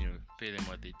pay them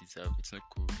what they deserve. It's not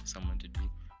cool for someone to do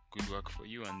good work for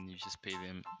you and you just pay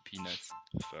them peanuts.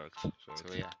 Facts. So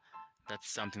that's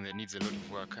something that needs a lot of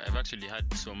work. I've actually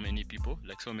had so many people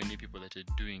that are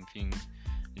doing things,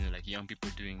 like young people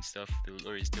doing stuff. They will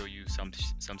always tell you some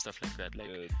stuff like that.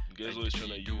 Like, guys always trying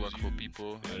to do work for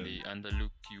people and they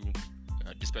underlook you,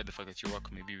 despite the fact that your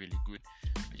work may be really good.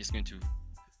 They're just going to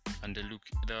underlook.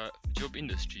 The job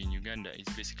industry in Uganda is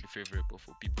basically favorable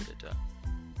for people that are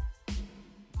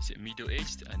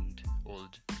middle-aged and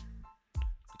old,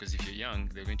 because if you're young,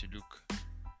 they're going to look.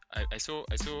 I saw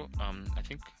I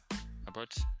think about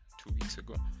 2 weeks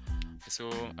ago, I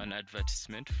saw an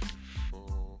advertisement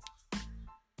for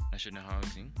national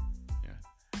housing.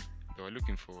 Yeah, they were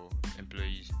looking for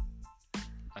employees,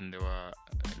 and they were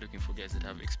looking for guys that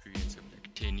have experience of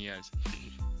like 10 years.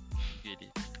 You get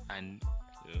it? And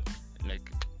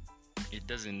like it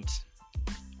doesn't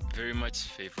very much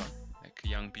favor like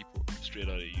young people straight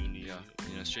out of uni.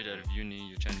 Yeah, straight out of uni,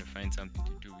 you're trying to find something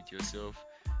to do with yourself.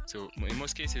 So in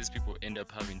most cases, people end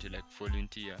up having to like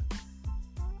volunteer.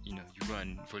 You go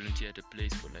and volunteer at a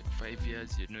place for like 5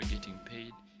 years. You're not getting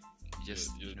paid. You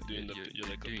just you're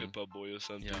like a paper boy or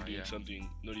something, doing something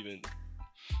not even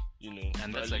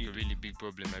And that's like a really big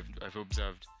problem I've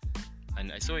observed.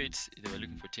 And I saw it. They were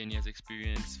looking for 10 years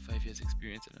experience, 5 years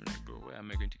experience, and I'm like, bro, where am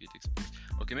I going to get experience?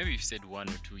 Okay, maybe if you said 1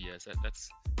 or 2 years, that's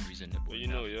reasonable. But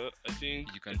I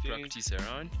think you can practice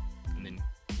around, and then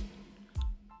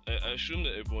I assume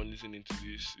that everyone listening to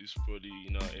this is probably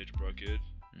in our age bracket,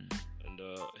 and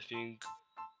I think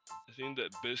the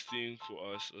best thing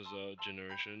for us as a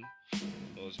generation,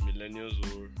 as millennials,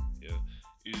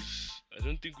 is I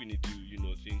don't think we need to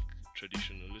think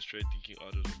traditional. Let's try thinking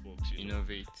out of the box.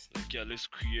 Innovate. Like let's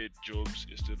create jobs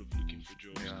instead of looking for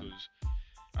jobs.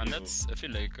 And that's I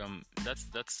feel like that's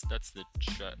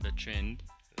the trend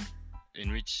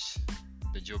in which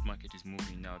the job market is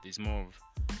moving now. There's more of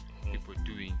people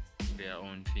doing their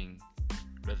own thing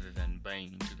rather than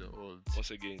buying into the old.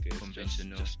 Once again, guys,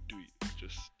 conventional. Just do it.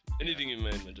 Just anything in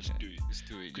mind, man. Just do it. Just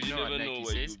do it. Because you never know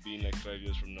where you'll be in like 5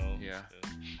 years from now. Yeah.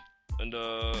 And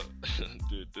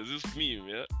dude, there's this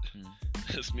meme,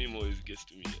 This meme always gets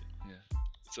to me.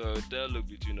 It's a dialogue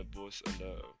between a boss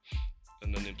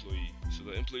and an employee. So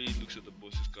the employee looks at the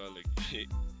boss's car like, hey,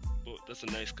 that's a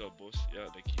nice car, boss. Yeah,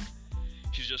 like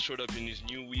he's just showed up in his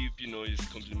new whip, he's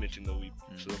complimenting the whip.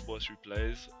 So the boss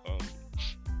replies,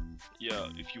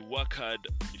 if you work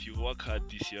hard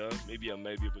this year, maybe I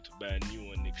might be able to buy a new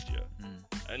one next year.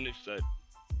 And if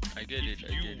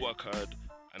you work hard,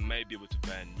 I might be able to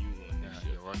buy a new one next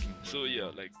year. So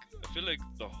like I feel like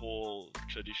the whole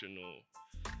traditional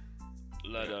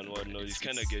ladder and whatnot is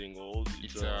kind of getting old.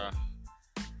 If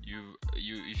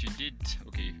you did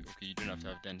you don't have to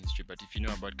have done history, but if you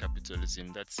know about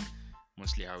capitalism, that's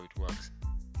mostly how it works.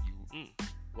 You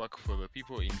work for the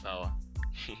people in power.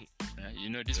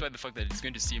 Despite the fact that it's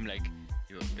going to seem like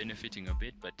you're benefiting a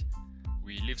bit, but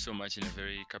we live so much in a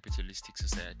very capitalistic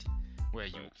society where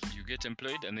you get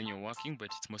employed and then you're working, but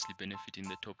it's mostly benefiting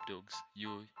the top dogs.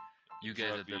 You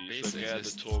guys at the base.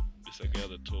 It's a guy at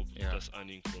the top that's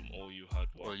earning from all your hard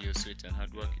work. All your sweat and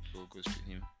hard work, it all goes to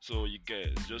him. So you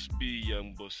guys, just be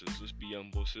young bosses.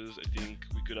 I think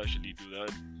we could actually do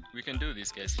that. We can do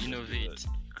this, guys. Innovate,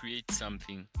 create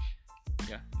something.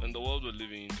 Yeah. And the world we're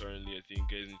living in currently, I think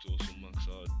guys need to also max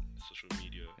out social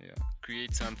media. Yeah.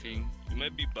 Create something. It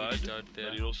might be bad, out there,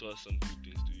 but it also has some good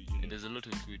things to it. And there's a lot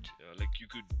of good. Yeah, like you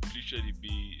could literally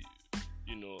be,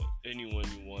 anyone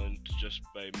you want just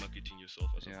by marketing yourself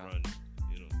as a brand.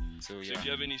 So if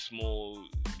you have any small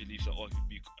beliefs that I could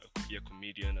be a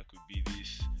comedian, I could be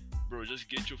this, bro, just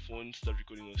get your phone, start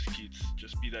recording those skits,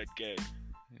 just be that guy,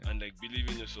 and like believe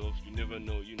in yourself. You never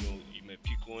know, you might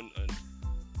pick one, and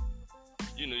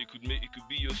it could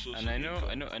be your source. And I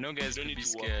know guys could be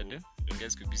scared.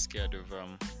 Guys could be scared of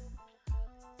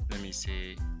let me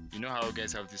say, how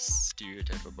guys have this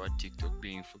stereotype about TikTok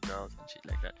being for girls and shit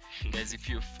like that. Guys, if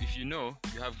you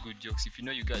have good jokes, if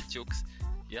you got jokes,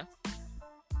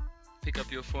 pick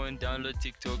up your phone, download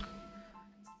TikTok,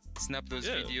 snap those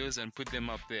videos and put them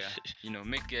up there.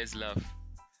 Make guys laugh,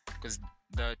 because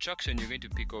the attraction you're going to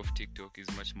pick off TikTok is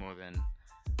much more than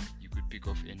you could pick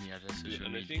off any other social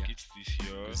media. I think it's this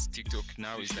year. Because TikTok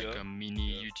now is like a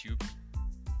mini YouTube.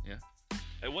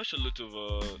 I watch a lot of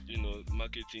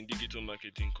digital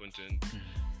marketing content,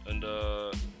 and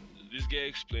this guy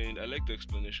explained. I like the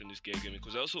explanation this guy gave me,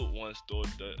 because I also once thought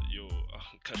that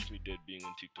catch me dead being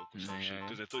on TikTok or some shit,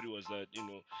 because I thought it was that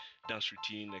dance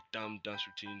routine, like damn dance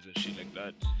routines and shit like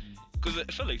that. Because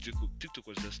I felt like TikTok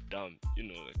was just dumb,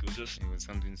 like it was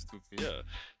something stupid. Yeah,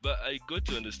 but I got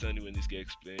to understand it when this guy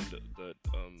explained that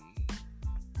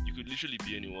you could literally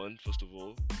be anyone. First of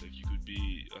all, like you could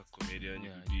be a comedian,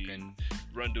 you could be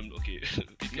random. Okay,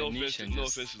 no offense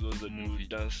to those that do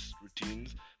dance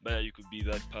routines, but you could be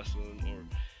that person.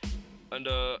 And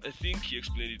I think he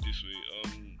explained it this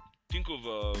way. Think of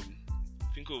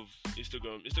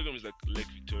Instagram. Instagram is like Lake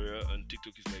Victoria, and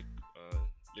TikTok is like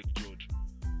Lake George.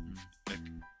 Like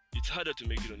it's harder to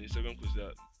make it on Instagram because there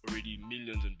are already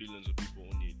millions and billions of people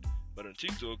on it. But on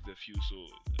TikTok, there are few, so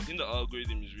I think the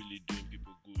algorithm is really doing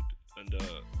people good, and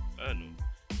I don't know,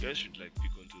 guys should like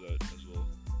pick onto that as well.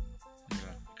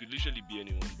 Yeah, You could usually be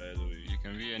anyone, by the way. You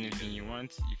can be anything you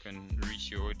want. You can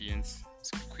reach your audience. It's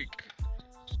quick.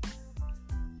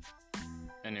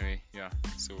 Anyway, yeah.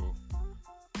 So,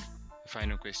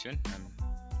 final question.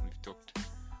 We've talked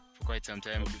for quite some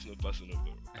I time. hope it's not personal,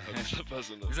 bro. I hope it's not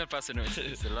personal. It's not personal.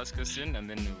 It's the last question, and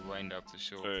then we'll wind up the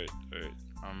show. All right.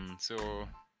 So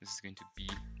this is going to be.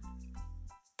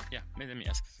 Yeah, let me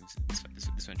ask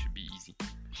this one should be easy.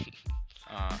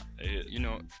 I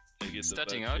get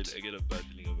starting I out. get a bad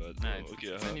feeling about it. Nah,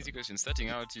 it's an easy question. Starting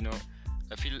out,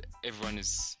 I feel everyone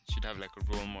should have like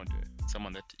a role model,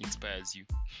 someone that inspires you.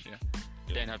 Yeah.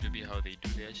 It doesn't have to be how they do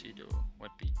their shit or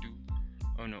what they do.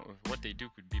 Oh no, what they do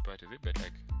could be part of it, but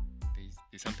like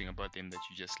there's something about them that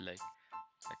you just like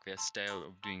their style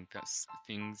of doing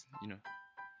things.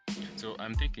 So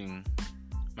I'm thinking,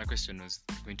 my question was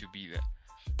going to be that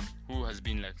who has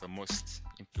been like the most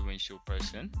influential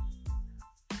person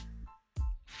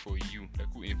for you? Like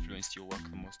who influenced your work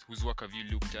the most? Whose work have you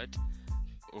looked at,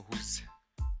 or whose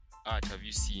art have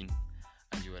you seen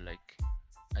and you were like,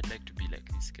 I'd like to be like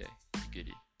this guy? You get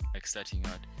it? Like starting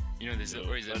out, there's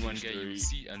always that one guy you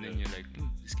see and then you're like,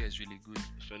 this guy's really good.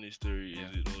 Funny story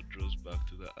is it all draws back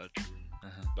to the art room.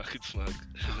 Back at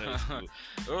SMAC.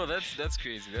 Oh, that's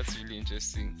crazy. That's really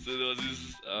interesting. So there was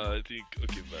this, I think,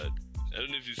 but I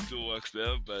don't know if he still works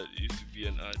there, but he used to be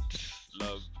an art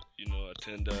lab,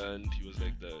 attendant. He was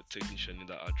like the technician in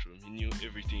the art room. He knew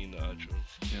everything in the art room.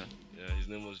 Yeah, his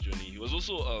name was Johnny. He was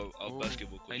also our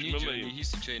basketball coach. I knew Johnny. He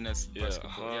used to train us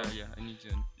basketball. Yeah, I knew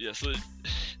Johnny. Yeah,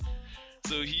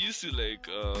 so he used to like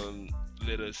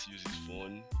let us use his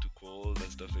phone to call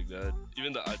and stuff like that.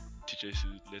 Even the art teacher used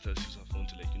to let us use our phone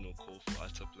to call for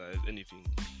art supplies, anything.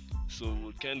 So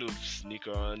we'd kind of sneak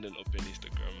around and open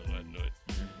Instagram and whatnot.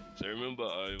 So I remember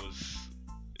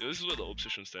this is where the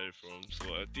obsession started from.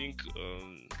 So I think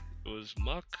it was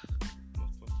Mark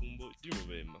Mafumbo. Do you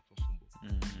remember him, Mark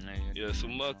Mafumbo? Yeah, so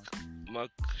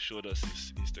Mark showed us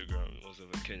his Instagram. It was of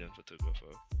a Kenyan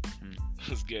photographer.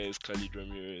 Those guys, Khalid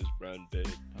Ramirez, Brand Bed.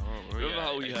 Remember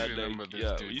how we had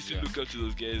we used to look up to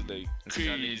those guys like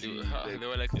crazy. There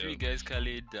were like three guys,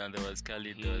 Khalid, and there was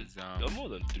Khalid, there was more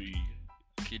than three.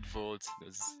 Kid Volt,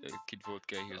 there's a Kid Volt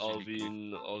guy. He was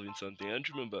Alvin something. I don't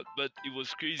remember, but it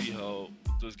was crazy how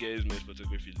those guys made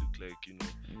photography look like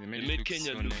they made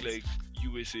Kenya look like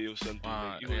USA or something.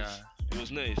 It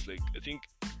was nice. Like I think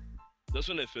that's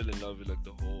when I fell in love with like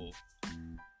the whole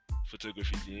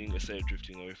photography thing. I started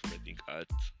drifting away from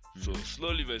art. So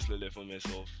slowly by slowly I found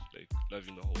myself like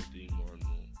loving the whole thing more and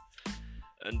more.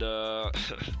 And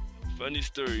funny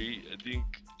story, I think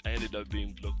I ended up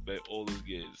being blocked by all those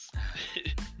guys.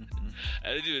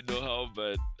 I didn't even know how,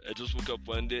 but I just woke up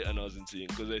one day and I was insane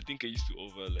because I think I used to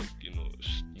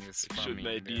shoot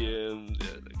my DM,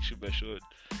 shoot my shot,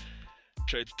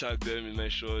 try to tag them in my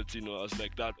shots. I was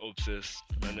like that obsessed,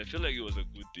 and I feel like it was a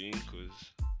good thing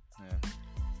because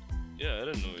I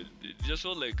don't know. It just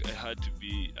felt like I had to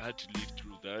live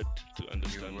through that to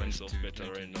understand myself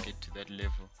better right now. Get to that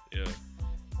level. Yeah.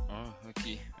 Oh,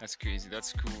 okay. That's crazy.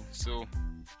 That's cool. So,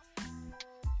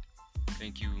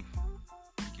 thank you,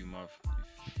 Marv.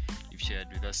 You've shared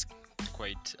with us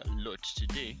quite a lot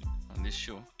today on this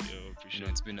show. Yeah, I appreciate it.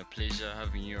 It's been a pleasure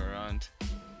having you around.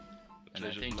 And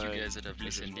I thank you guys that have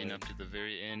Pleasure's listened in mine. up to the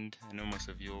very end. I know most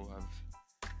of you have.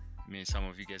 Some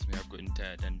of you guys may have gotten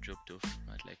tired and dropped off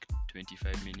at like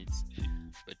 25 minutes.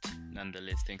 But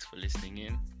nonetheless, thanks for listening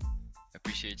in. I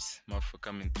appreciate Marv for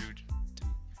coming through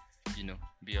to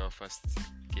be our first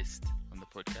guest on the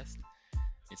podcast.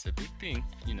 It's a big thing,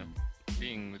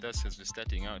 being with us as we're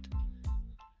starting out.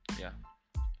 Yeah.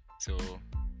 So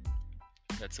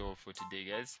that's all for today,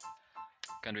 guys.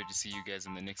 Can't wait to see you guys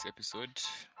in the next episode.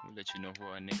 We'll let you know who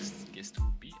our next guest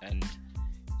will be, and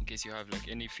in case you have like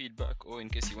any feedback, or in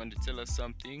case you want to tell us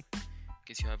something, in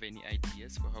case you have any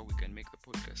ideas for how we can make the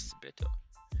podcast better,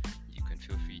 you can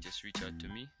feel free, just reach out to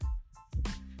me.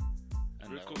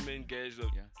 And recommend guys that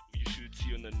you should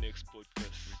see on the next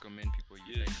podcast. Recommend people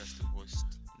you'd like us to host,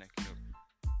 like